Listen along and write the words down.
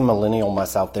Millennial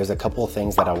myself, there's a couple of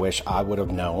things that I wish I would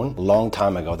have known a long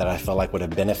time ago that I feel like would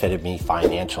have benefited me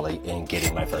financially in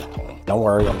getting my first home. Don't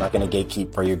worry, I'm not going to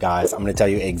gatekeep for you guys. I'm going to tell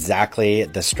you exactly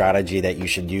the strategy that you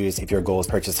should use if your goal is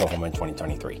to purchase a home in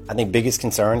 2023. I think biggest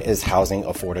concern is housing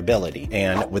affordability.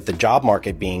 And with the job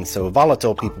market being so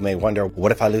volatile, people may wonder,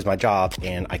 what if I lose my job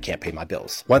and I can't pay my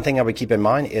bills? One thing I would keep in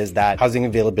mind is that housing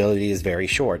availability is very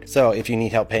short. So if you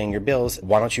need help paying your bills,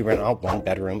 why don't you rent out one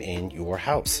bedroom in your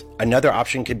house? Another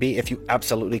option could be if you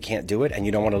absolutely can't do it and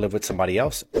you don't want to live with somebody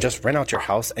else, just rent out your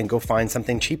house and go find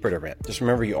something cheaper to rent. Just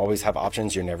remember, you always have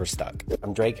options. You're never stuck.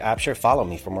 I'm Drake Apsher. Follow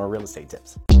me for more real estate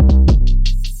tips.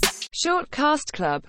 Shortcast Club.